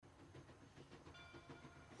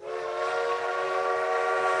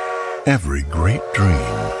Every great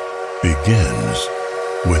dream begins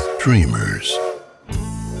with dreamers.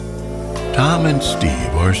 Tom and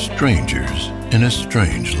Steve are strangers in a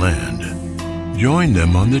strange land. Join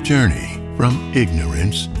them on the journey from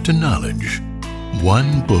ignorance to knowledge,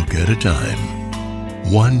 one book at a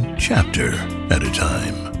time, one chapter at a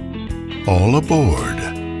time. All aboard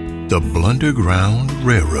the Blunderground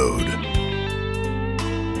Railroad.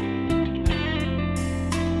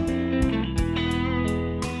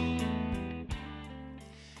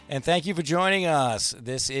 And thank you for joining us.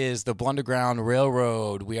 This is the Blunderground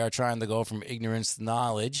Railroad. We are trying to go from ignorance to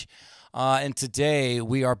knowledge. And today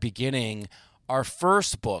we are beginning our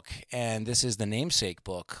first book, and this is the namesake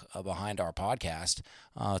book behind our podcast.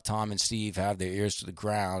 Tom and Steve have their ears to the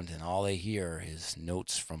ground, and all they hear is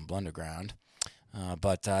notes from Blunderground.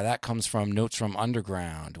 But that comes from Notes from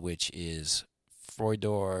Underground, which is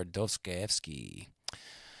Fyodor Dostoevsky.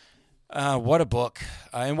 What a book,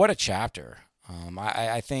 and what a chapter.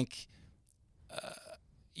 I think,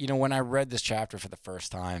 when I read this chapter for the first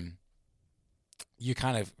time, you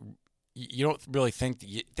don't really think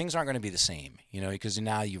that things aren't going to be the same, because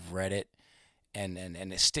now you've read it and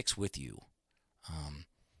it sticks with you.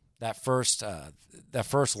 That first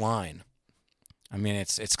line, I mean,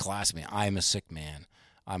 it's classic, man. I am a sick man.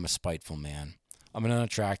 I'm a spiteful man. I'm an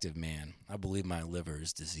unattractive man. I believe my liver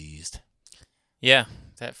is diseased. Yeah,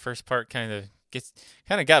 that first part kind of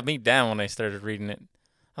got me down when I started reading it.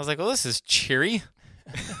 I was like, well, this is cheery.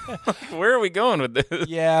 Where are we going with this?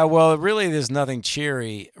 Yeah, well, really, there's nothing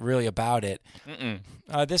cheery really about it.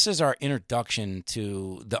 This is our introduction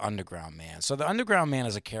to the Underground Man. So the Underground Man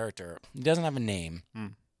is a character. He doesn't have a name.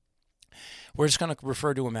 We're just going to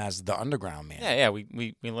refer to him as the Underground Man. Yeah.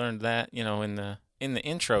 We learned that, in the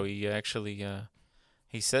intro. He actually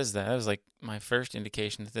he says that. That was like my first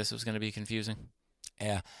indication that this was going to be confusing.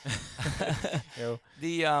 Yeah.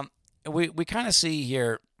 We kind of see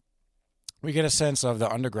here, we get a sense of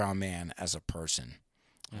the Underground Man as a person.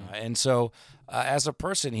 And so as a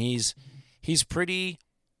person, he's pretty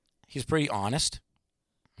honest.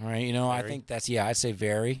 All right. Very. I think I'd say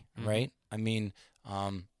very, right? I mean,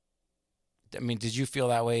 did you feel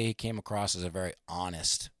that way? He came across as a very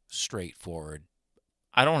honest, straightforward.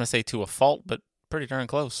 I don't want to say to a fault, but pretty darn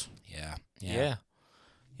close. Yeah.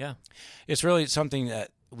 It's really something that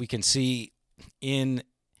we can see in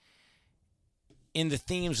the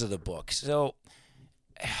themes of the book. So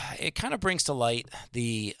it kind of brings to light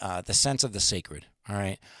the sense of the sacred. All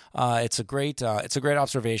right, it's a great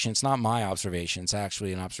observation. It's not my observation. It's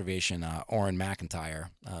actually an observation Orrin McIntyre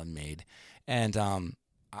made, and I'm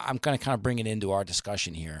going to kind of bring it into our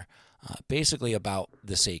discussion here, basically about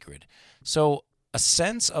the sacred. So a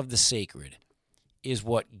sense of the sacred is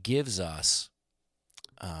what gives us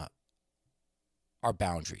our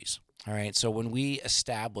boundaries. All right. So when we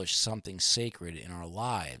establish something sacred in our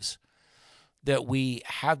lives, that we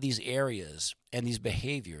have these areas and these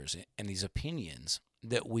behaviors and these opinions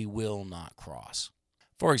that we will not cross.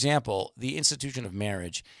 For example, the institution of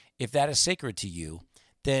marriage, if that is sacred to you,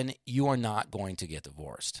 then you are not going to get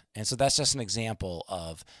divorced. And so that's just an example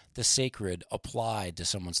of the sacred applied to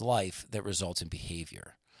someone's life that results in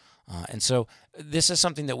behavior. And so this is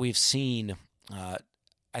something that we've seen,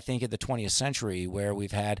 I think, in the 20th century, where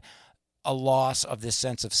we've had a loss of this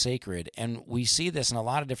sense of sacred. And we see this in a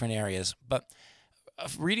lot of different areas. But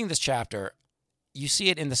reading this chapter, you see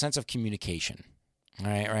it in the sense of communication. All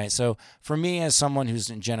right. So for me, as someone who's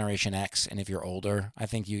in Generation X, and if you're older, I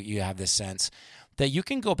think you have this sense that you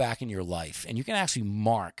can go back in your life and you can actually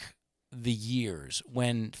mark the years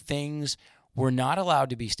when things were not allowed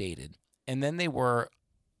to be stated, and then they were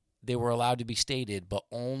allowed to be stated, but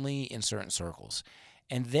only in certain circles.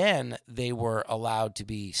 And then they were allowed to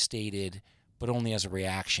be stated, but only as a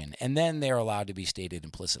reaction. And then they're allowed to be stated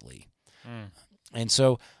implicitly. And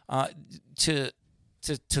so to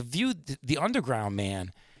view the Underground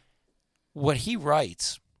Man, what he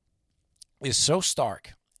writes is so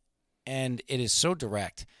stark and it is so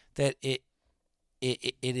direct that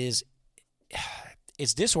it's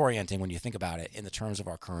disorienting when you think about it in the terms of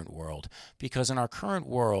our current world. Because in our current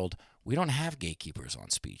world, we don't have gatekeepers on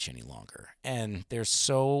speech any longer. And there's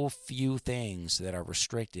so few things that are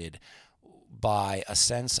restricted by a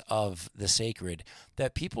sense of the sacred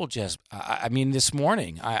that people just, this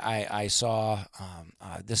morning, I saw,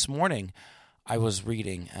 this morning I was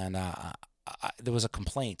reading and there was a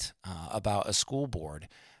complaint about a school board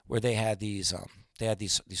where they had these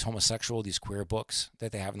homosexual, these queer books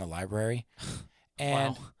that they have in the library.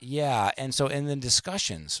 And wow. Yeah, and so in the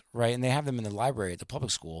discussions, right, and they have them in the library at the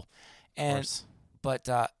public school, anyhow,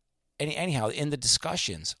 in the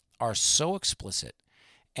discussions are so explicit,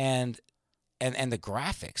 and and the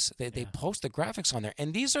graphics. They post the graphics on there,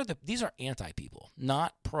 and these are anti people,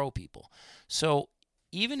 not pro people. So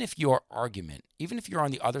even if you're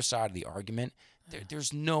on the other side of the argument,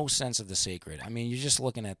 there's no sense of the sacred. I mean, you're just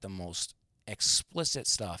looking at the most explicit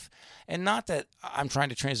stuff. And not that I'm trying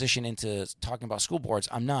to transition into talking about school boards.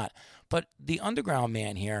 I'm not. But the underground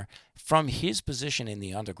man here, from his position in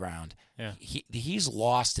the underground, he's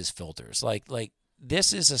lost his filters. Like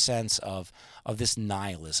this is a sense of this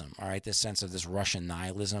nihilism, all right? This sense of this Russian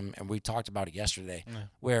nihilism, and we talked about it yesterday,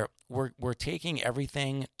 where we're taking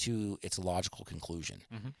everything to its logical conclusion.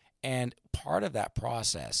 Mm-hmm. And part of that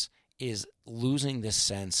process is losing this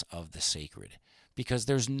sense of the sacred, because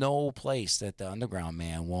there's no place that the underground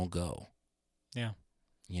man won't go. Yeah.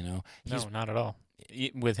 You know? No, not at all.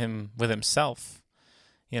 With himself,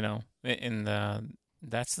 you know, and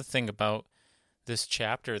that's the thing about this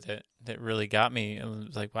chapter that really got me. It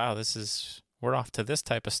was like, wow, we're off to this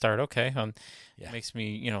type of start. Okay. It makes me,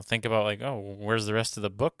 you know, think about like, oh, where's the rest of the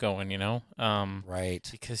book going, you know? Right.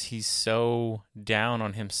 Because he's so down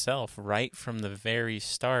on himself right from the very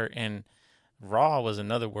start. And raw was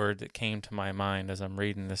another word that came to my mind as I'm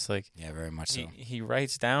reading this. Like, yeah, very much so. He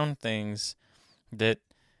writes down things that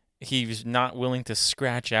he's not willing to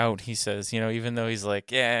scratch out. He says, you know, even though he's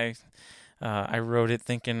like, I wrote it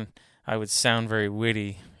thinking I would sound very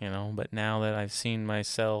witty, you know, but now that I've seen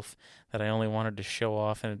myself that I only wanted to show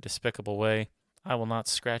off in a despicable way, I will not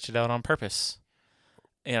scratch it out on purpose.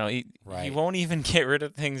 You know, he won't even get rid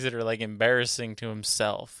of things that are like embarrassing to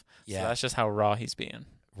himself. Yeah. So that's just how raw he's being.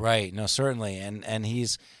 Right. No, certainly. And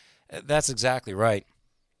that's exactly right.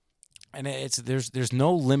 And there's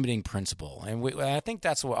no limiting principle. And I think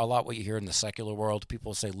that's a lot what you hear in the secular world.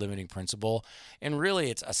 People say limiting principle, and really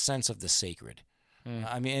it's a sense of the sacred.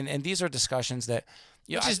 I mean, and these are discussions that,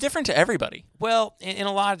 which is different to everybody. Well, in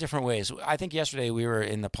a lot of different ways. I think yesterday we were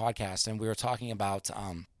in the podcast and we were talking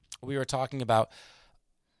about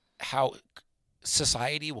how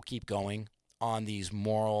society will keep going on these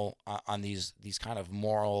moral, on these kind of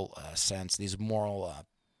moral sense, these moral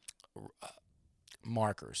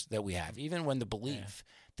markers that we have. Even when the belief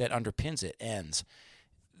that underpins it ends,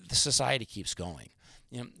 the society keeps going.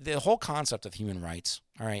 You know, the whole concept of human rights,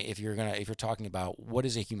 all right, if you're talking about what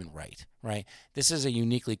is a human right, right? This is a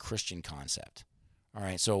uniquely Christian concept. All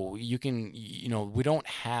right, so we don't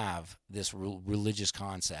have this religious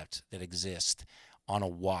concept that exists on a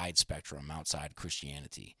wide spectrum outside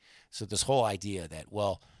Christianity. So this whole idea that,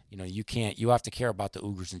 well, you know, you have to care about the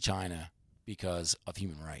Uyghurs in China because of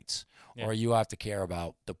human rights, or you have to care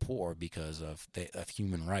about the poor because of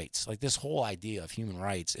human rights. Like, this whole idea of human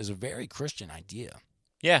rights is a very Christian idea.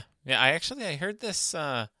 Yeah. I heard this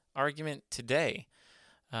argument today.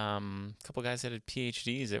 A couple guys that had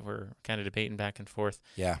PhDs that were kind of debating back and forth.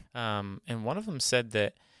 Yeah. And one of them said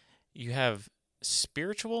that you have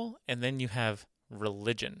spiritual and then you have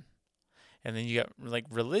religion. And then you got, like,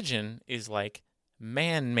 religion is like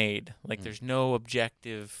man-made. Like, there's no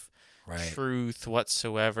objective truth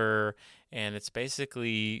whatsoever. And it's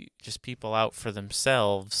basically just people out for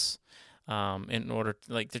themselves. In order,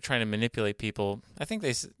 like, they're trying to manipulate people. I think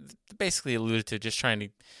they basically alluded to just trying to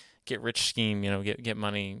get rich scheme, you know, get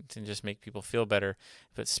money to just make people feel better.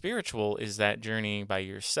 But spiritual is that journey by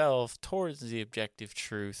yourself towards the objective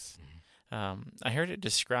truth. I heard it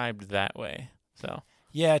described that way. So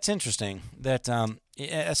yeah, it's interesting that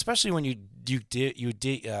especially when you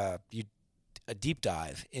a deep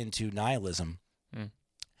dive into nihilism.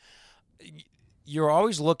 You're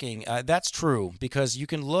always looking. That's true, because you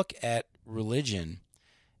can look at religion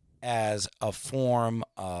as a form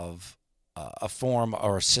or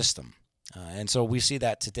a system, and so we see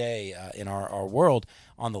that today in our world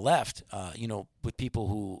on the left. With people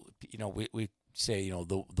who, we say,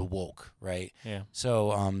 the woke, right? Yeah.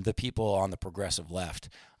 So the people on the progressive left,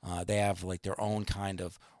 they have like their own kind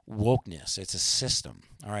of wokeness. It's a system,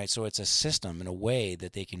 all right? So it's a system in a way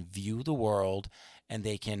that they can view the world and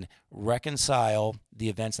they can reconcile the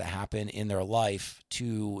events that happen in their life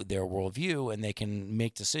to their worldview, and they can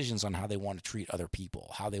make decisions on how they want to treat other people,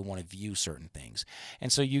 how they want to view certain things. And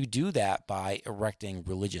so you do that by erecting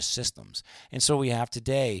religious systems. And so we have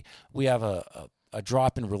a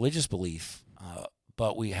drop in religious belief,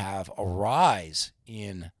 but we have a rise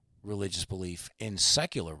in religious belief in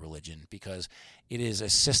secular religion, because it is a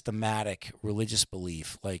systematic religious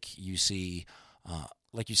belief like you see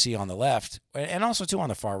on the left, and also too on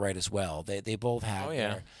the far right as well. They both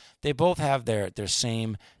have their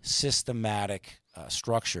same systematic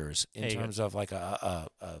structures in terms of like a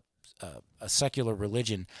secular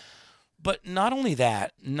religion. But not only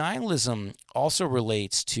that, nihilism also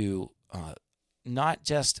relates to not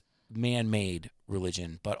just man-made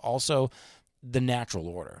religion, but also the natural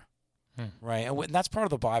order. Right, and that's part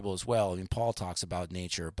of the Bible as well. I mean, Paul talks about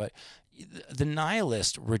nature, but the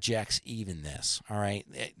nihilist rejects even this. All right,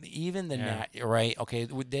 even the right. Okay,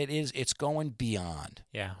 it's going beyond.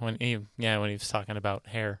 Yeah, when he was talking about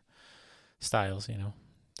hair styles,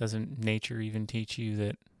 doesn't nature even teach you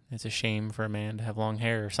that it's a shame for a man to have long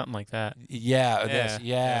hair or something like that? Yeah.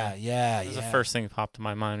 That was the first thing that popped to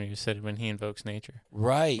my mind when you said when he invokes nature.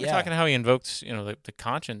 Right. We're talking how he invokes, the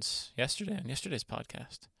conscience yesterday on yesterday's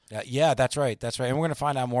podcast. Yeah, that's right. And we're going to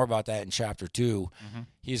find out more about that in chapter 2. Mm-hmm.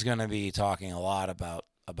 He's going to be talking a lot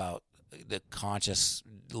about the conscious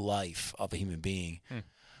life of a human being.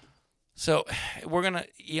 So we're going to,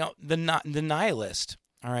 the nihilist,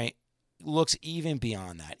 all right, looks even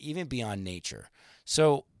beyond that, even beyond nature.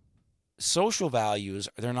 So social values,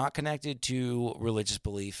 they're not connected to religious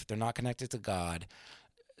belief. They're not connected to God.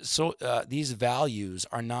 So these values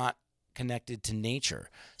are not connected to nature.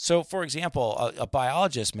 So, for example, a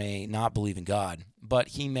biologist may not believe in God, but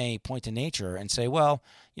he may point to nature and say, well,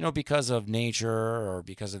 because of nature or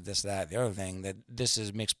because of this, that, the other thing, that this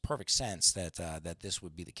makes perfect sense that this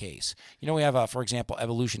would be the case. We have, for example,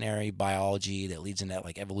 evolutionary biology that leads into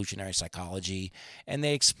like evolutionary psychology, and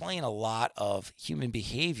they explain a lot of human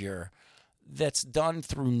behavior that's done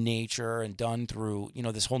through nature and done through,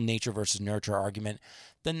 this whole nature versus nurture argument.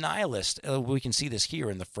 The nihilist, we can see this here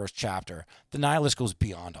in the first chapter, the nihilist goes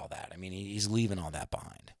beyond all that. I mean, he's leaving all that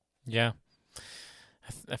behind. Yeah.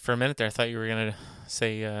 For a minute there, I thought you were going to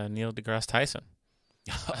say Neil deGrasse Tyson.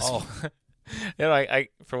 Oh. I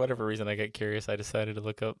for whatever reason, I got curious. I decided to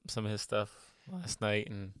look up some of his stuff last night,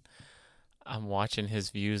 and I'm watching his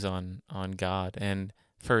views on God. And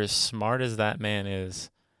for as smart as that man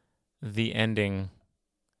is, the ending,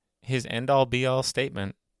 his end-all be-all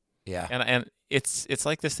statement. Yeah. And it's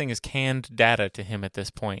like this thing is canned data to him at this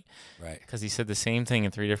point. Right. Because he said the same thing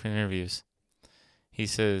in 3 different interviews. He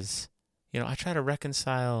says, I try to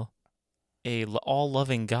reconcile a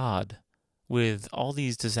all-loving God with all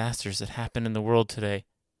these disasters that happen in the world today,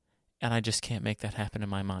 and I just can't make that happen in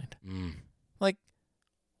my mind. Like,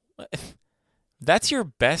 that's your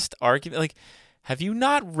best argument? Like, have you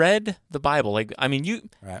not read the Bible? Like, I mean,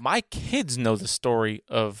 right. My kids know the story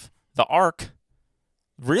of the Ark.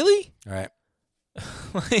 Really? Right.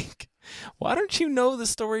 Like, why don't you know the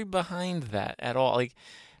story behind that at all? Like,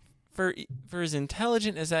 for as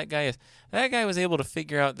intelligent as that guy is, that guy was able to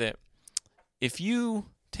figure out that if you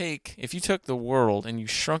took the world and you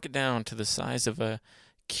shrunk it down to the size of a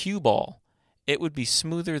cue ball, it would be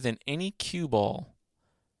smoother than any cue ball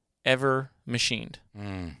ever machined.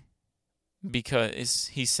 Because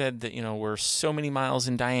he said that, we're so many miles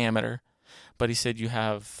in diameter, but he said you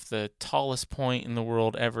have the tallest point in the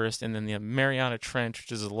world, Everest, and then the Mariana Trench,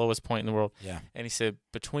 which is the lowest point in the world. Yeah. And he said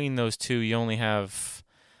between those two, you only have,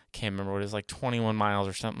 can't remember what it is, like 21 miles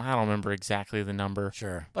or something. I don't remember exactly the number.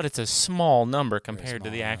 Sure. But it's a small number compared to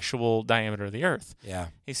the actual diameter of the Earth. Yeah.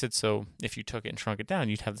 He said, so if you took it and shrunk it down,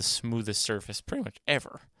 you'd have the smoothest surface pretty much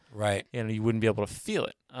ever. Right. You wouldn't be able to feel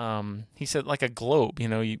it. He said like a globe,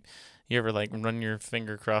 you ever like run your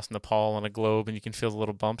finger across Nepal on a globe and you can feel the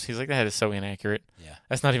little bumps? He's like, that is so inaccurate. Yeah.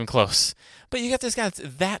 That's not even close. But you got this guy that's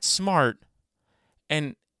that smart,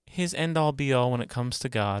 and his end-all be-all when it comes to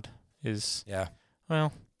God is,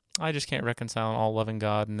 well, I just can't reconcile an all-loving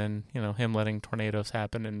God and then, him letting tornadoes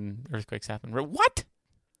happen and earthquakes happen. What?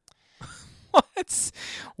 What?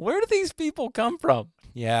 Where do these people come from?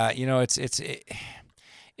 Yeah, it's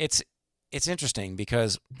interesting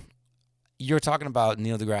because you're talking about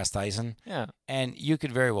Neil deGrasse Tyson, and you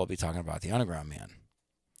could very well be talking about the Underground Man.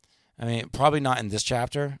 I mean, probably not in this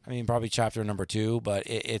chapter. I mean, probably chapter number 2, but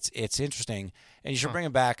it's interesting, and you should bring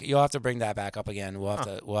it back. You'll have to bring that back up again. We'll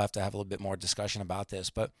have to have a little bit more discussion about this,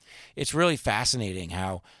 but it's really fascinating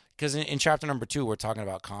how, because in chapter number 2 we're talking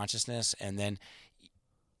about consciousness, and then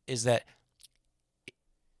is that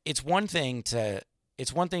it's one thing to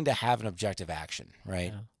have an objective action,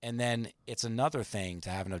 right? Yeah. And then it's another thing to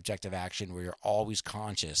have an objective action where you're always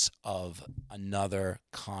conscious of another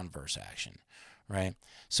converse action, right?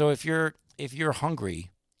 So if you're hungry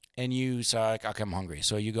and you say, like, okay, I'm hungry,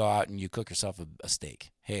 so you go out and you cook yourself a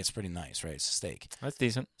steak. Hey, it's pretty nice, right? It's a steak. That's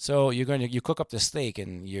decent. So you cook up the steak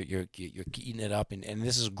and you're eating it up, and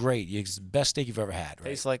this is great. It's the best steak you've ever had, right?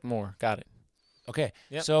 Tastes like more. Got it. Okay.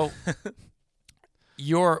 Yep. So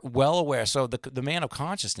you're well aware. So the man of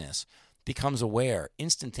consciousness becomes aware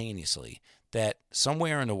instantaneously that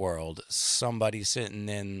somewhere in the world, somebody's sitting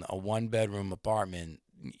in a 1-bedroom apartment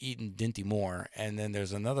eating Dinty Moore, and then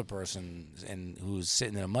there's another person who's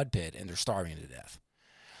sitting in a mud pit and they're starving to death.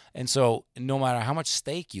 And so no matter how much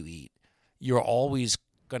steak you eat, you're always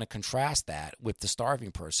going to contrast that with the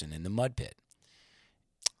starving person in the mud pit.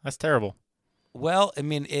 That's terrible. Well, I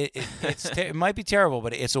mean, it might be terrible,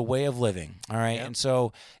 but it's a way of living, all right? Yep. And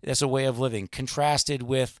so that's a way of living contrasted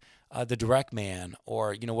with the direct man,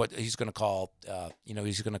 or what he's going to call,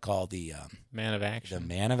 he's going to call the Man of action. the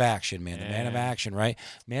man of action, man, the man of Yeah. action, right?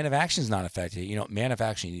 Man of action's not affected. Man of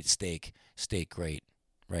action, you need steak, great,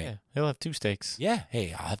 right? Yeah, he'll have 2 steaks. Yeah.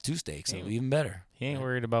 Hey, I'll have 2 steaks. It'll be even better. He ain't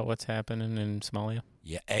worried about what's happening in Somalia.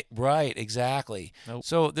 Yeah, right, exactly. Nope.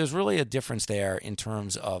 So there's really a difference there in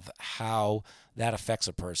terms of how that affects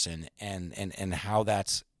a person and how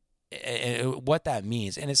that's what that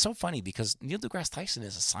means. And it's so funny because Neil deGrasse Tyson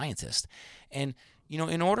is a scientist. And,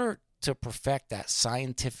 in order to perfect that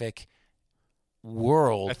scientific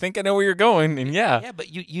world. I think I know where you're going, and yeah. Yeah, but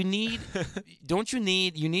you need, don't you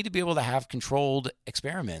need, you need to be able to have controlled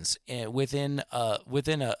experiments within a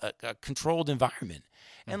controlled environment.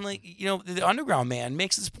 And the Underground Man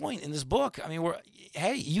makes this point in this book. I mean,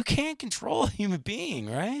 you can't control a human being,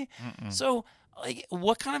 right? Mm-mm. So,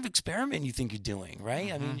 what kind of experiment you think you're doing, right?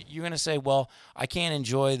 Mm-hmm. I mean, you're going to say, well, I can't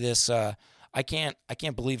enjoy this. I can't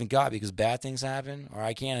believe in God because bad things happen, or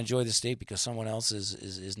I can't enjoy the state because someone else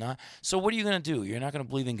is not. So what are you going to do? You're not going to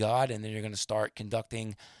believe in God, and then you're going to start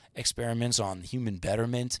conducting experiments on human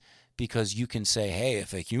betterment because you can say, hey,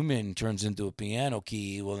 if a human turns into a piano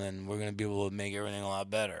key, well, then we're going to be able to make everything a lot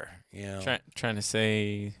better. Trying to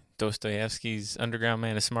say Dostoevsky's Underground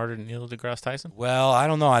Man is smarter than Neil deGrasse Tyson? Well, I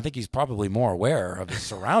don't know. I think he's probably more aware of his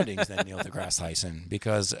surroundings than Neil deGrasse Tyson,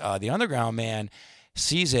 because the Underground Man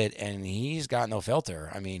sees it and he's got no filter.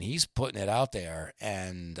 I mean, he's putting it out there,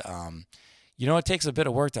 and it takes a bit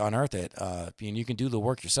of work to unearth it. You can do the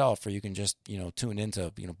work yourself, or you can just tune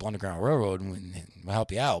into Underground Railroad and we'll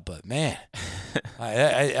help you out. But man,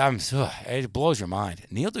 it blows your mind.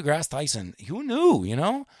 Neil deGrasse Tyson, who knew?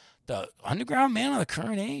 The Underground Man of the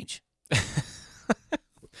current age.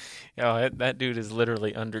 That dude is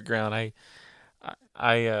literally underground.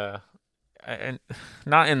 I and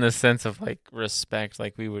not in the sense of like respect,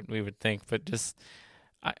 like we would think, but just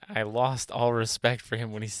I lost all respect for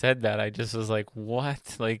him when he said that. I just was like,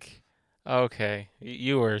 what? Like, okay,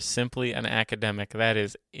 you are simply an academic. That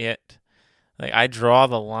is it. Like, I draw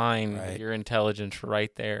the line of your intelligence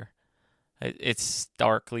right there. It's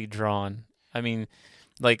starkly drawn. I mean,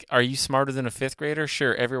 like, are you smarter than a 5th grader?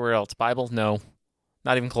 Sure. Everywhere else, Bible, no.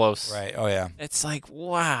 Not even close. Right. Oh, yeah. It's like,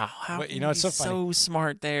 wow. How it's so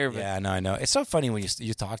smart there. But yeah, no, I know. It's so funny when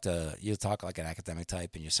you talk like an academic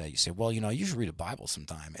type, and you say, well, you should read a Bible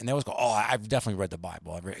sometime. And they always go, oh, I've definitely read the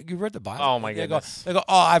Bible. You read the Bible? Oh, my goodness. They go,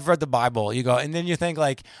 oh, I've read the Bible. You go, and then you think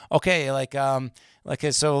like, okay, and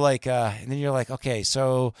then you're like, okay,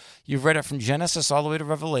 so you've read it from Genesis all the way to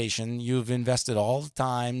Revelation. You've invested all the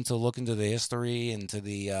time to look into the history and to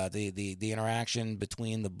the interaction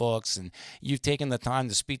between the books, and you've taken the time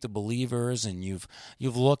to speak to believers, and you've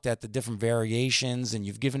looked at the different variations, and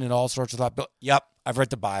you've given it all sorts of thought. But, yep, I've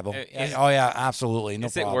read the Bible. Oh yeah, absolutely, no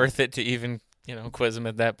problem. Is it worth it to even quiz him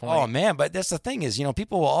at that point? Oh man, but that's the thing is,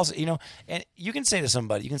 people will also, and you can say to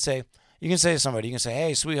somebody, you can say,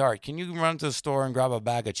 hey, sweetheart, can you run to the store and grab a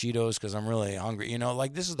bag of Cheetos because I'm really hungry?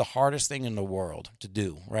 This is the hardest thing in the world to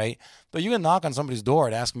do, right? But you can knock on somebody's door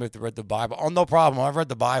and ask them if they read the Bible. Oh, no problem. I've read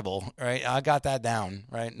the Bible, right? I got that down,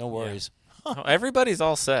 right? No worries. Yeah. Everybody's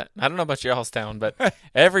all set. I don't know about y'all's town, but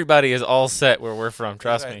everybody is all set where we're from.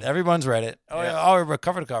 Trust me. Everyone's read it. Oh, yeah. Oh,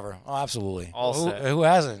 cover to cover. Oh, absolutely. All set. Who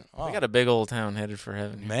hasn't? Oh. We got a big old town headed for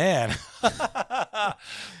heaven. Man.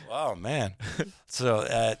 Wow, man. So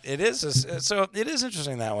it is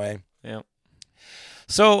interesting that way. Yeah.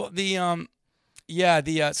 So the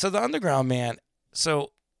Underground Man.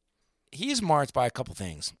 So he's marked by a couple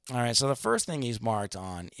things. All right. So the first thing he's marked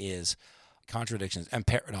on is contradictions and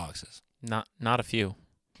paradoxes. Not a few.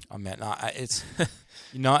 I mean, it's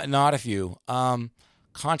not a few.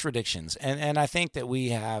 Contradictions, and I think that we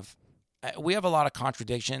have a lot of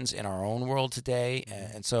contradictions in our own world today,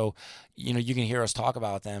 and so you can hear us talk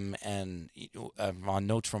about them, and on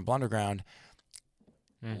Notes from Blunderground,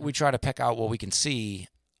 we try to pick out what we can see,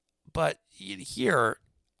 but here,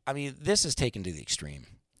 I mean, this is taken to the extreme.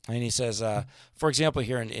 And he says, for example,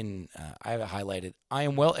 here in I have it highlighted, I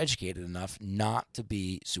am well educated enough not to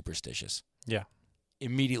be superstitious. Yeah.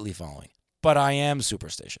 Immediately following. But I am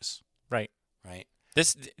superstitious. Right. Right.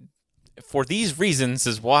 This, for these reasons,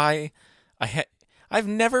 is why I've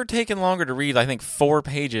never taken longer to read, I think, 4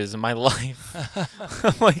 pages in my life.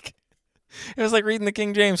 It was like reading the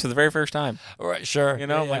King James for the very first time. Right, sure.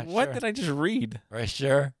 What did I just read? Right,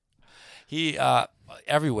 sure. He,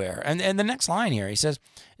 everywhere. And the next line here, he says,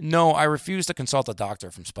 no, I refuse to consult a doctor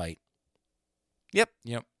from spite. Yep.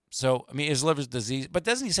 So, I mean, his liver's diseased. But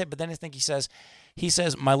doesn't he say, but then I think he says,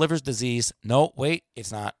 my liver's diseased. No, wait,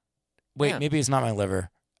 it's not. Wait, maybe it's not my liver.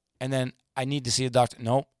 And then I need to see a doctor.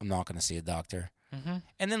 Nope, I'm not going to see a doctor. Mm-hmm.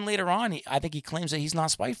 And then later on, I think he claims that he's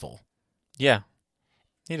not spiteful. Yeah,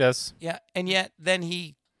 he does. Yeah, and yet then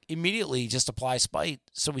he immediately just applies spite,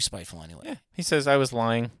 so he's spiteful anyway. Yeah, he says, I was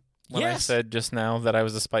lying when I said just now that I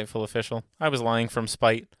was a spiteful official. I was lying from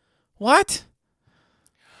spite. What?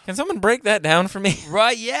 Can someone break that down for me?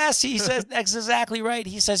 Right, yes, he says that's exactly right.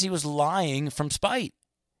 He says he was lying from spite.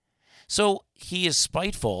 So he is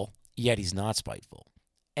spiteful, yet he's not spiteful.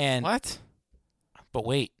 And what? But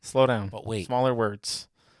wait. Slow down. But wait. Smaller words.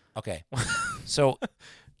 Okay. So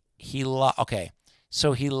he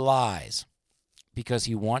lies because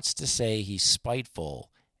he wants to say he's spiteful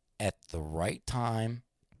at the right time,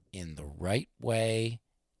 in the right way,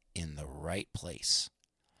 in the right place.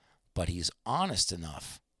 But he's honest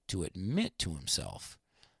enough to admit to himself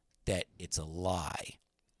that it's a lie.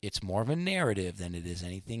 It's more of a narrative than it is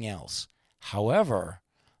anything else. However,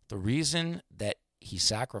 the reason that he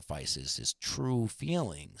sacrifices his true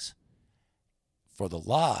feelings for the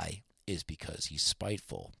lie is because he's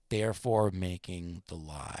spiteful, therefore making the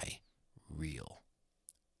lie real.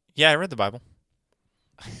 Yeah, I read the Bible.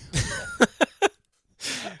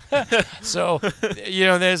 So,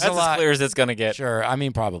 there's That's a lot. as clear as it's going to get. Sure. I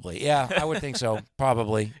mean, probably. Yeah, I would think so.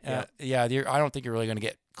 Probably. I don't think you're really going to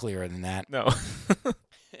get clearer than that. No.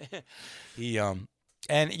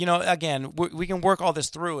 And, again, we can work all this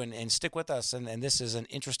through and stick with us. And this is an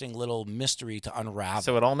interesting little mystery to unravel.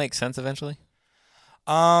 So it all makes sense eventually?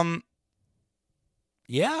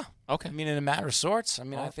 Yeah. Okay. I mean, in a matter of sorts. I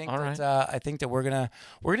mean, I think right. that we're gonna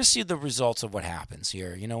see the results of what happens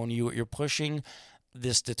here. When you're pushing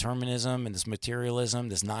this determinism and this materialism,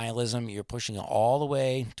 this nihilism, you're pushing it all the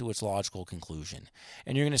way to its logical conclusion,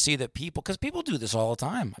 and you're going to see that because people do this all the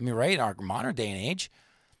time. I mean, right? In our modern day and age,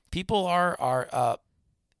 people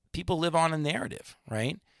people live on a narrative,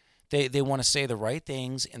 right? They want to say the right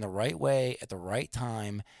things in the right way at the right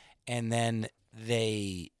time, and then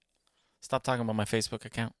they stop talking about my Facebook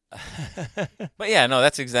account. But yeah, no,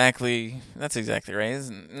 that's exactly right,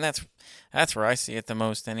 and that's where I see it the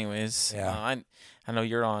most, anyways. Yeah. I know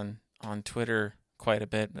you're on Twitter quite a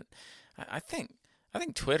bit, but I think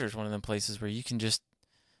Twitter's one of them places where you can just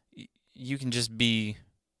be,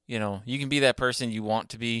 you can be that person you want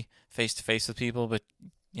to be face to face with people, but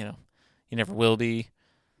you never will be.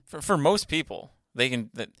 For most people, they're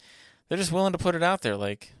just willing to put it out there,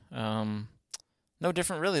 like no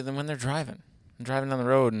different really than when they're driving down the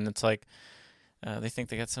road, and it's like they think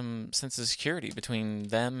they got some sense of security between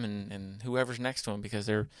them and whoever's next to them because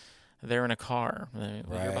they're in a car. Right.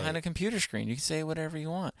 You're behind a computer screen. You can say whatever you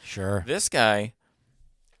want. Sure. This guy,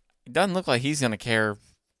 it doesn't look like he's going to care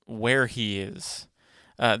where he is.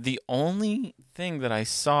 The only thing that I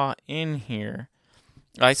saw in here,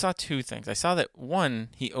 I saw two things. I saw that, one,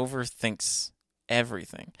 he overthinks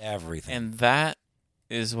everything. And that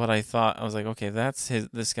is what I thought. I was like, okay, that's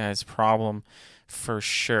this guy's problem for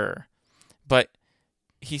sure. But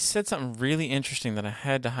he said something really interesting that I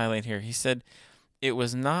had to highlight here. He said, it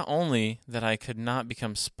was not only that I could not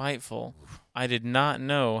become spiteful, I did not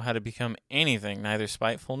know how to become anything, neither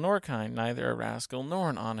spiteful nor kind, neither a rascal nor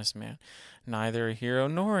an honest man, neither a hero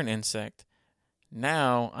nor an insect.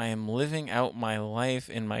 Now I am living out my life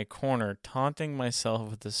in my corner, taunting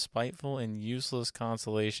myself with the spiteful and useless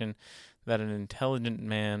consolation that an intelligent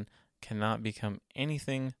man cannot become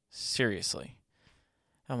anything seriously.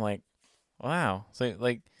 I'm like, wow. So,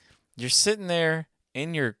 like, you're sitting there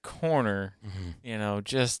in your corner,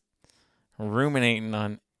 just ruminating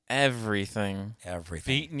on everything,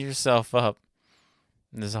 beating yourself up.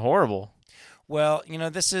 This is horrible. Well,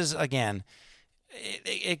 this is, again,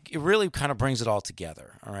 it really kind of brings it all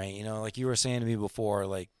together. All right. Like you were saying to me before,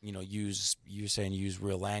 like, use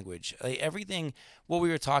real language. Like everything, what we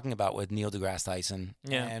were talking about with Neil deGrasse Tyson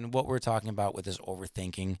and what we're talking about with this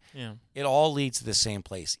overthinking, it all leads to the same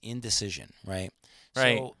place, indecision, right?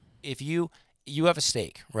 Right. So if you have a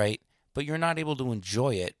steak, right? But you're not able to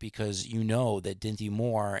enjoy it because you know that Dinty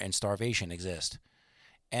Moore and starvation exist.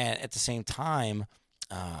 And at the same time,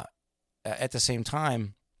 Neil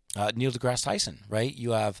deGrasse Tyson, right?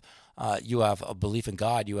 You have a belief in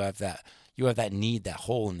God. You have that need, that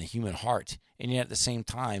hole in the human heart. And yet at the same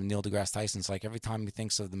time, Neil deGrasse Tyson's like every time he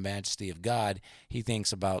thinks of the majesty of God, he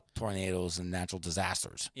thinks about tornadoes and natural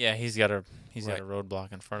disasters. Yeah, he's got a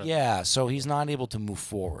roadblock in front of him. Yeah, so he's not able to move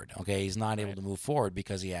forward. Okay, he's not able to move forward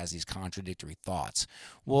because he has these contradictory thoughts.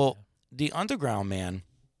 Well, the underground man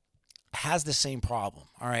has the same problem.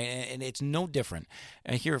 All right, and it's no different.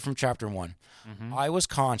 And here from chapter 1, Mm-hmm. I was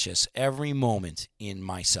conscious every moment in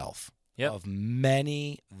myself Yep. of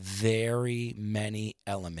many, very many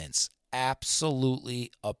elements,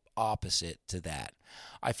 absolutely opposite to that.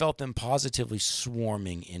 I felt them positively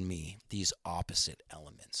swarming in me, these opposite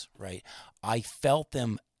elements, right? I felt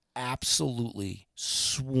them absolutely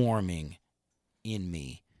swarming in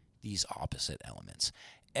me, these opposite elements.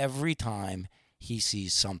 Every time he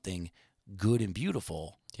sees something good and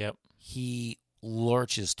beautiful, Yep. he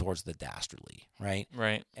lurches towards the dastardly, right?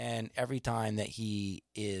 Right. And every time that he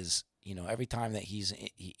is, every time that he's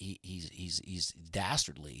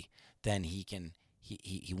dastardly, then he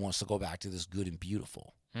wants to go back to this good and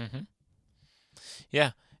beautiful. Mm-hmm.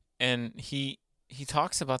 Yeah, and he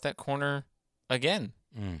talks about that corner again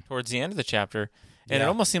towards the end of the chapter, and it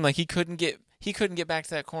almost seemed like he couldn't get back to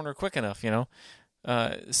that corner quick enough.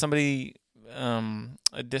 Somebody,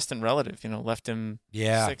 a distant relative, left him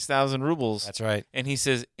 6,000 rubles. That's right. And he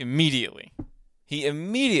says he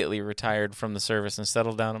immediately retired from the service and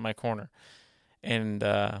settled down in my corner. And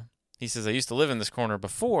he says, I used to live in this corner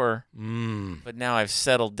before, but now I've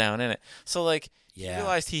settled down in it. So, he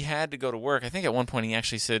realized he had to go to work. I think at one point he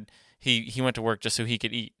actually said he went to work just so he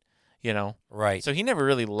could eat, Right. So he never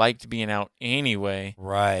really liked being out anyway.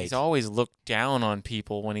 Right. He's always looked down on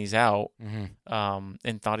people when he's out, Mm-hmm.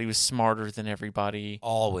 and thought he was smarter than everybody.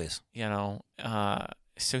 Always.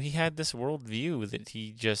 So he had this worldview that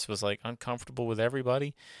he just was uncomfortable with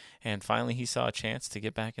everybody, and finally he saw a chance to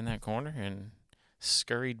get back in that corner and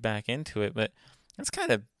scurried back into it. But it's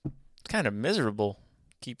kind of miserable.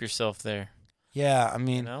 Keep yourself there. Yeah, I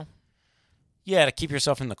mean, to keep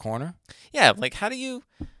yourself in the corner. Yeah, how do you?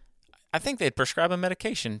 I think they'd prescribe a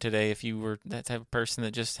medication today if you were that type of person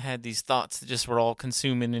that just had these thoughts that just were all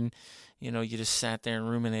consuming, and you just sat there and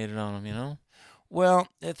ruminated on them. Well,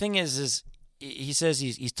 the thing is he says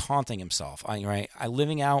he's taunting himself. I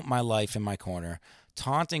living out my life in my corner,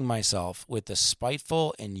 taunting myself with the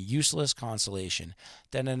spiteful and useless consolation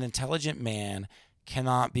that an intelligent man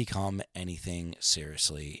cannot become anything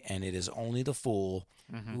seriously, and it is only the fool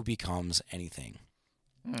who becomes anything.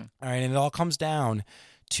 All right, and it all comes down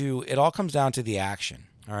to the action.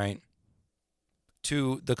 All right,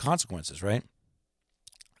 to the consequences. Right,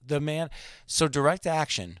 So direct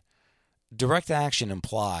action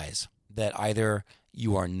implies that either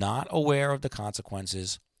you are not aware of the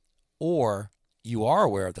consequences, or you are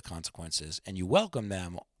aware of the consequences and you welcome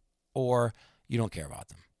them, or you don't care about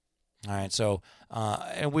them. All right, so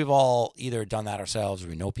and we've all either done that ourselves, or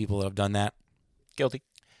we know people that have done that. Guilty.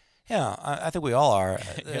 Yeah, I think we all are.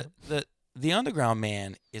 The underground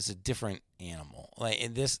man is a different animal.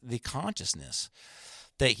 The consciousness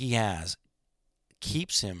that he has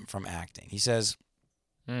keeps him from acting. He says,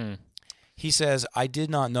 I did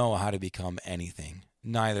not know how to become anything,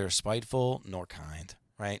 neither spiteful nor kind.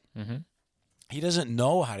 Right? Mm-hmm. He doesn't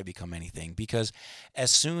know how to become anything, because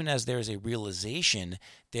as soon as there's a realization,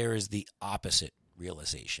 there is the opposite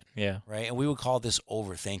realization. Yeah. Right? And we would call this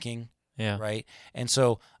overthinking. Yeah. Right? And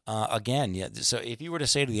so, so if you were to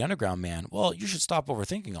say to the underground man, well, you should stop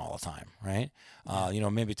overthinking all the time, right?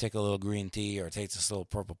 Maybe take a little green tea or take this little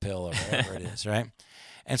purple pill or whatever it is, right?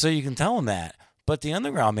 And so you can tell him that. But the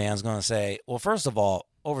underground man's going to say, well, first of all,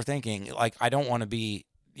 overthinking,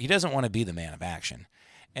 he doesn't want to be the man of action.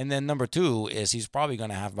 And then number two is he's probably going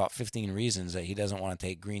to have about 15 reasons that he doesn't want to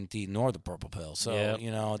take green tea nor the purple pill. So,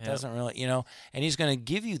 it doesn't really, and he's going to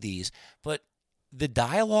give you these. But the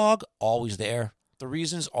dialogue, always there. The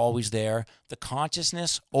reason's always there. The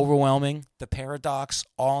consciousness, overwhelming. The paradox,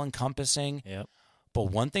 all-encompassing. Yep.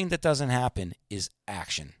 But one thing that doesn't happen is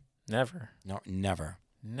action. Never. No, never.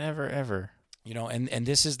 Never, ever. And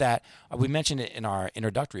this is that, we mentioned it in our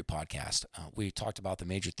introductory podcast. We talked about the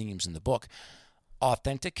major themes in the book.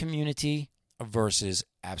 Authentic community versus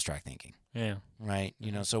abstract thinking. Yeah. Right?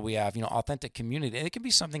 So we have, authentic community. And it can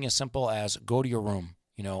be something as simple as go to your room,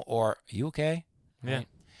 or are you okay? Yeah.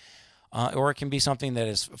 Right? Or it can be something that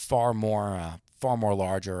is far more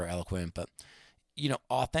larger or eloquent. But,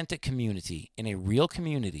 authentic community, in a real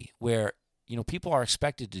community where, people are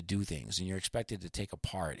expected to do things and you're expected to take a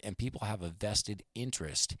part, and people have a vested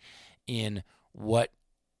interest in what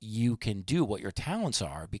you can do, what your talents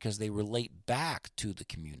are, because they relate back to the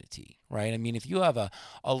community, right? I mean, if you have a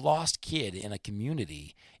lost kid in a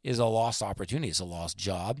community, is a lost opportunity. It's a lost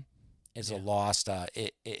job. It's a lost.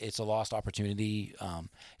 It's a lost opportunity. It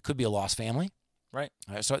could be a lost family. Right.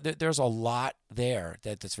 So there's a lot there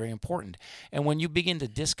that's very important. And when you begin to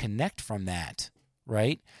disconnect from that,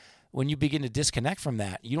 right? When you begin to disconnect from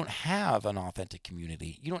that, you don't have an authentic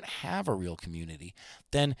community. You don't have a real community.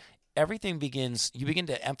 Then everything you begin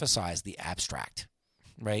to emphasize the abstract,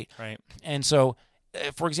 right? Right. And so,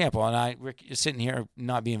 for example, and Rick, you're sitting here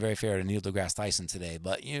not being very fair to Neil deGrasse Tyson today,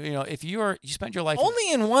 but you know, if you spend your life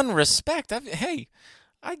Only in one respect.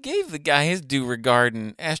 I gave the guy his due regard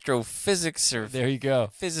in astrophysics or there you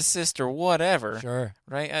go, physicist or whatever. sure,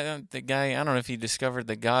 Right? I don't know if he discovered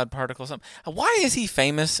the God particle or something. Why is he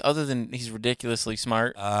famous other than he's ridiculously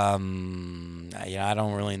smart? I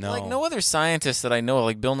don't really know. Like no other scientist that I know,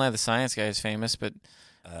 like Bill Nye the Science Guy is famous, but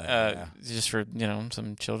yeah. just for,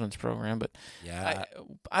 some children's program. But Yeah,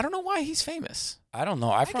 I don't know why he's famous. I don't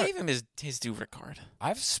know. I gave him his due regard.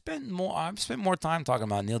 I've spent more time talking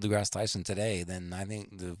about Neil deGrasse Tyson today than I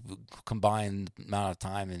think the combined amount of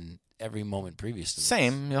time in every moment previous to this.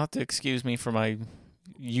 Same. You'll have to excuse me for my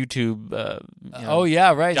YouTube. Oh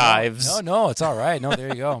yeah, right. Dives. No, it's all right. No, there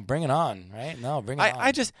you go. Bring it on. Right? No, bring it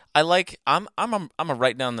on. I'm a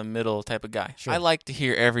right down the middle type of guy. Sure. I like to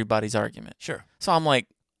hear everybody's argument. Sure. So I'm like,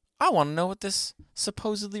 I want to know what this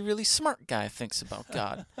supposedly really smart guy thinks about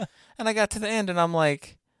God. And I got to the end and I'm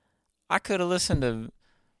like, I could have listened to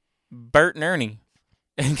Bert and Ernie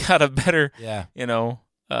and got a better,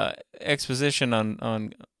 exposition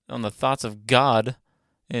on the thoughts of God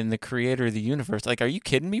and the creator of the universe. Like, are you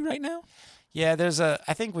kidding me right now? Yeah,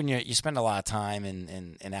 I think when you spend a lot of time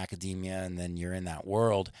in academia and then you're in that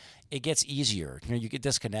world, it gets easier. You get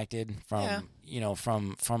disconnected from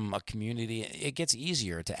from a community. It gets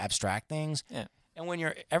easier to abstract things. Yeah. And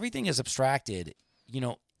when everything is abstracted,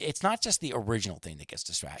 it's not just the original thing that gets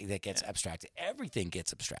abstracted. Everything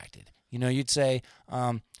gets abstracted. You'd say,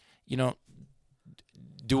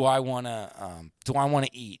 do I want to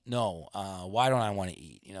eat? No. Why don't I want to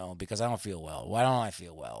eat? Because I don't feel well. Why don't I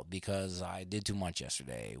feel well? Because I did too much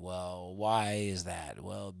yesterday. Well, why is that?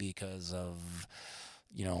 Well, because of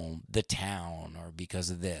the town, or because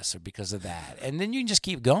of this, or because of that. And then you can just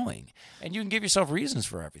keep going, and you can give yourself reasons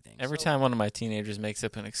for everything. Every time one of my teenagers makes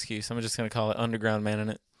up an excuse, I'm just going to call it Underground Man in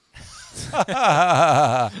it.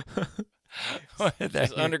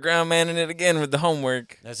 Just Underground Man in it again with the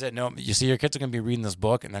homework. That's it. No, you see, your kids are going to be reading this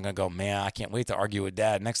book, and they're going to go, man, I can't wait to argue with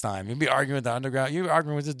Dad next time. You'll be arguing with the Underground. You'll be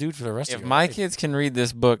arguing with this dude for the rest of your life. If my kids can read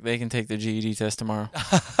this book, they can take the GED test tomorrow.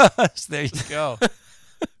 There you go.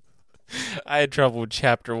 I had trouble with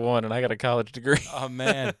chapter 1, and I got a college degree. Oh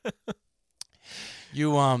man,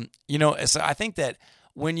 so I think that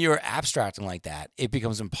when you're abstracting like that, it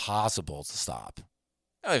becomes impossible to stop.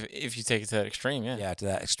 Oh, if you take it to that extreme, yeah. Yeah, to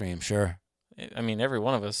that extreme, sure. I mean, every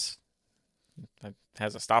one of us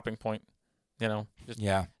has a stopping point. Just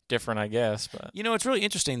different, I guess. But it's really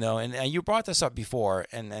interesting though, and you brought this up before,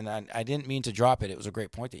 and I didn't mean to drop it. It was a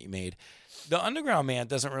great point that you made. The Underground Man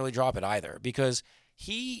doesn't really drop it either, because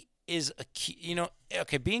he is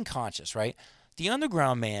being conscious, right? The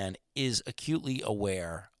Underground Man is acutely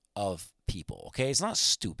aware of people. Okay, he's not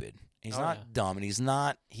stupid. He's not dumb, and he's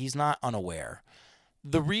not unaware.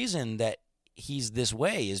 The reason that he's this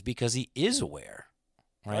way is because he is aware,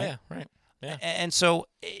 right? Oh, yeah, right. Yeah. And so,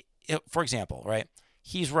 for example, right?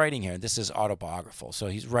 He's writing here. This is autobiographical, so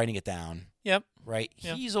he's writing it down. Yep. Right.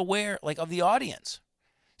 Yep. He's aware, of the audience.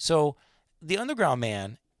 So the Underground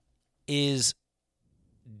Man is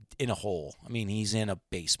in a hole. I mean, he's in a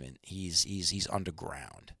basement. He's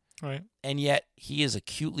underground. Right. And yet he is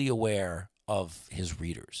acutely aware of his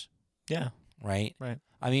readers. Yeah. Right? Right.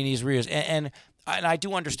 I mean, his readers. And I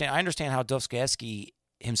do understand. I understand how Dostoevsky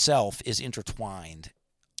himself is intertwined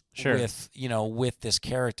with this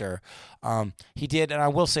character. He did, and I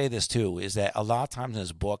will say this too, is that a lot of times in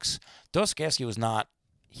his books, Dostoevsky was not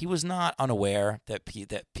unaware that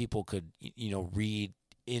people could, read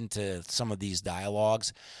into some of these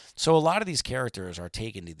dialogues. So a lot of these characters are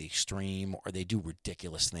taken to the extreme, or they do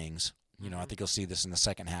ridiculous things. I think you'll see this in the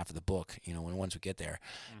second half of the book, once we get there,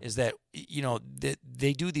 is that,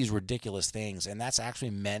 they do these ridiculous things, and that's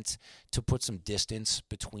actually meant to put some distance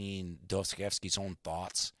between Dostoevsky's own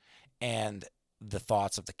thoughts and the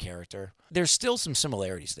thoughts of the character. There's still some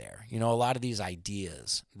similarities there. A lot of these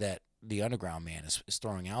ideas that the Underground Man is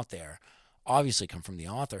throwing out there obviously come from the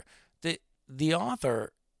author. The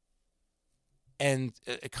author and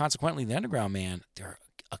consequently the Underground Man, they're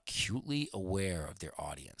acutely aware of their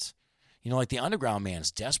audience. The Underground Man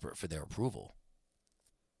is desperate for their approval.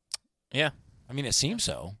 Yeah. I mean, it seems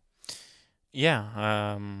so.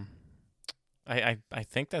 Yeah. I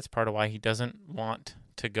think that's part of why he doesn't want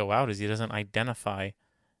to go out, is he doesn't identify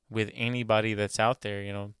with anybody that's out there,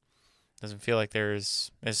 doesn't feel like they're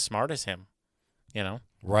as smart as him,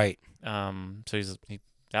 Right. So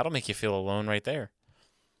that'll make you feel alone right there,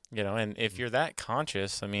 and if you're that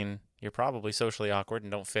conscious, I mean, you're probably socially awkward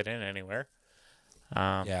and don't fit in anywhere.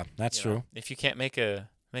 Yeah, that's true. If you can't make a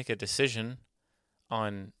make a decision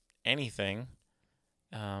on anything,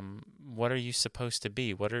 what are you supposed to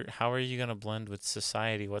be? How are you going to blend with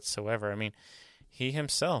society whatsoever? I mean, he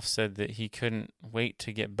himself said that he couldn't wait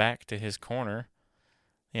to get back to his corner,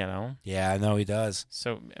 you know? Yeah, I know he does.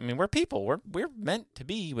 So, I mean, we're people. We're meant to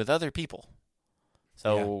be with other people.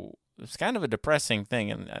 So it's kind of a depressing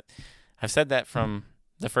thing. And I've said that from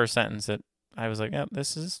the first sentence that I was like, yeah,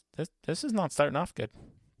 this is not starting off good.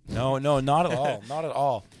 No, not at all. Not at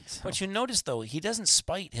all. So- But you notice, though, he doesn't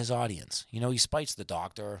spite his audience. You know, he spites the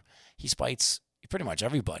doctor. He spites pretty much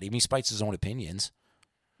everybody. I mean, he spites his own opinions.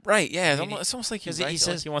 Right, yeah. I mean, It's almost like he says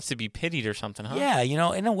like he wants to be pitied or something, huh? Yeah, you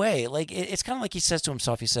know, in a way, like it's kind of like he says to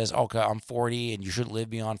himself. He says, "Okay, I'm 40, and you shouldn't live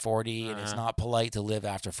beyond 40, and it's not polite to live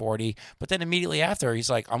after 40." But then immediately after, he's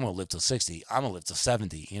like, "I'm gonna live till 60. I'm gonna live till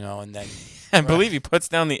 70." You know, and then I believe he puts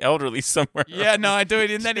down the elderly somewhere. yeah, no, I do it,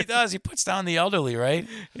 and then he does. He puts down the elderly, right?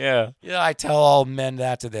 Yeah. Yeah, I tell all men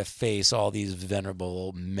that to their face. All these venerable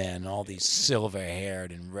old men, all these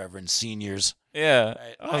silver-haired and reverend seniors. Yeah.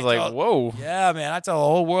 I was like, whoa. Yeah, man, I tell the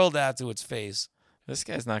whole world that to its face. This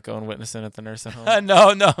guy's not going witnessing at the nursing home.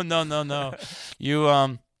 No.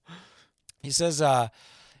 You he says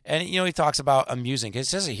and you know he talks about amusing. It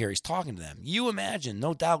says it here. He's talking to them. You imagine,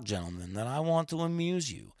 no doubt, gentlemen, that I want to amuse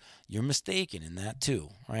you. You're mistaken in that too,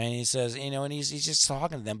 right? And he says, you know, and he's just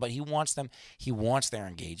talking to them, but he wants them. He wants their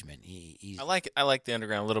engagement. I like the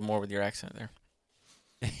underground a little more with your accent there.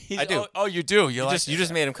 I do. Oh, you do. You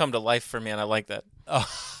just made him come to life for me, and I like that. Oh,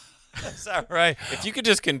 that's all right. If you could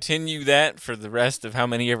just continue that for the rest of how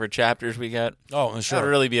many ever chapters we got, oh, sure, that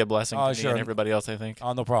would really be a blessing to me sure. and everybody else, I think.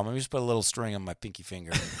 Oh, no problem. Let me just put a little string on my pinky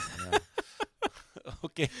finger. You know.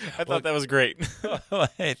 Okay. I thought that was great.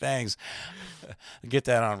 Hey, thanks. Get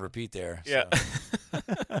that on repeat there. Yeah.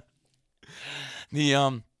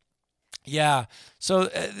 So. Yeah. So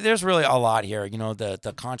there's really a lot here. You know,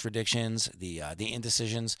 the contradictions, the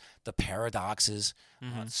indecisions, the paradoxes.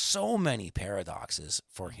 So many paradoxes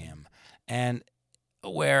for him, and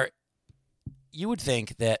where you would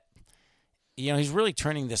think that, you know, he's really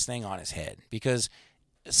turning this thing on his head, because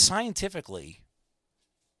scientifically,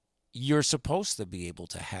 you're supposed to be able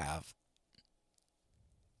to have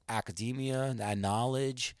academia, that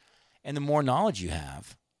knowledge, and the more knowledge you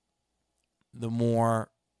have, the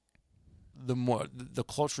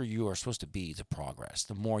closer you are supposed to be to progress,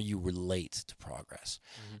 the more you relate to progress.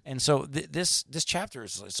 And so this chapter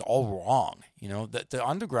is all wrong. You know, the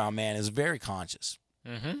underground man is very conscious,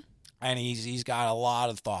 and he's got a lot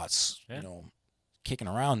of thoughts, you know, kicking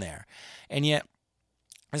around there, and yet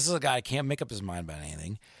this is a guy who can't make up his mind about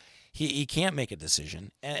anything. He can't make a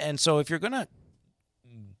decision, and so if you're gonna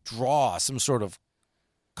draw some sort of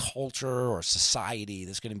culture or society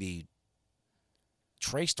that's going to be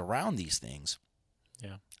traced around these things,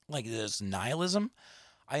 like this nihilism,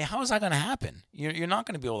 how is that going to happen? You're not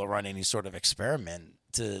going to be able to run any sort of experiment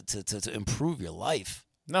to improve your life.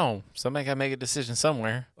 No, somebody got to make a decision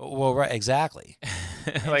somewhere. Well, right, exactly.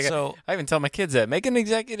 Like so, I even tell my kids that. Make an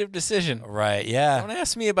executive decision. Right, yeah. Don't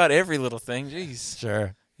ask me about every little thing. Jeez.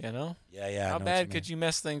 Sure. You know? Yeah. How bad could you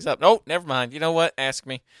mess things up? Nope, never mind. You know what? Ask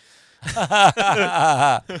me.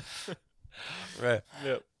 Right.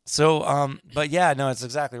 Yep. So, but yeah, no, it's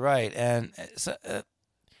exactly right. And,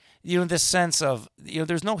 you know, this sense of, you know,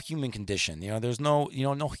 there's no human condition, you know, there's no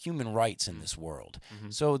human rights in this world.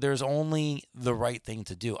 So there's only the right thing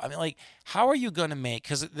to do. I mean, like, how are you going to make,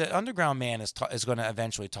 because the underground man is going to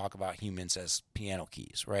eventually talk about humans as piano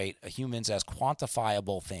keys, right? Humans as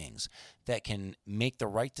quantifiable things that can make the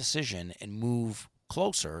right decision and move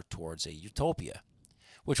closer towards a utopia,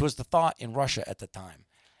 which was the thought in Russia at the time.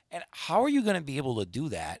 And how are you going to be able to do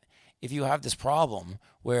that if you have this problem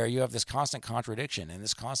where you have this constant contradiction and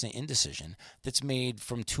this constant indecision that's made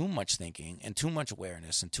from too much thinking and too much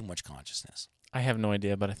awareness and too much consciousness? I have no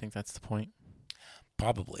idea, but I think that's the point.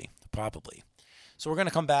 Probably. So we're going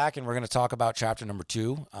to come back and we're going to talk about chapter number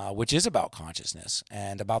 2, which is about consciousness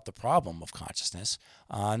and about the problem of consciousness.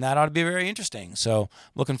 And that ought to be very interesting. So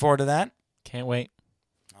looking forward to that. Can't wait.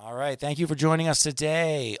 All right. Thank you for joining us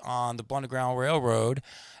today on the Underground Railroad.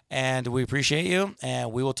 And we appreciate you.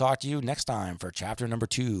 And we will talk to you next time for chapter number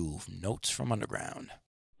 2, Notes from Underground.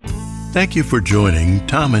 Thank you for joining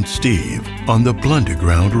Tom and Steve on the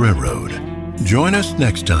Blunderground Railroad. Join us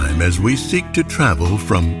next time as we seek to travel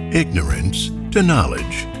from ignorance to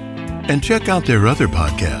knowledge. And check out their other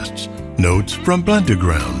podcasts, Notes from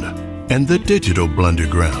Blunderground and The Digital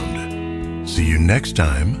Blunderground. See you next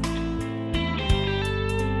time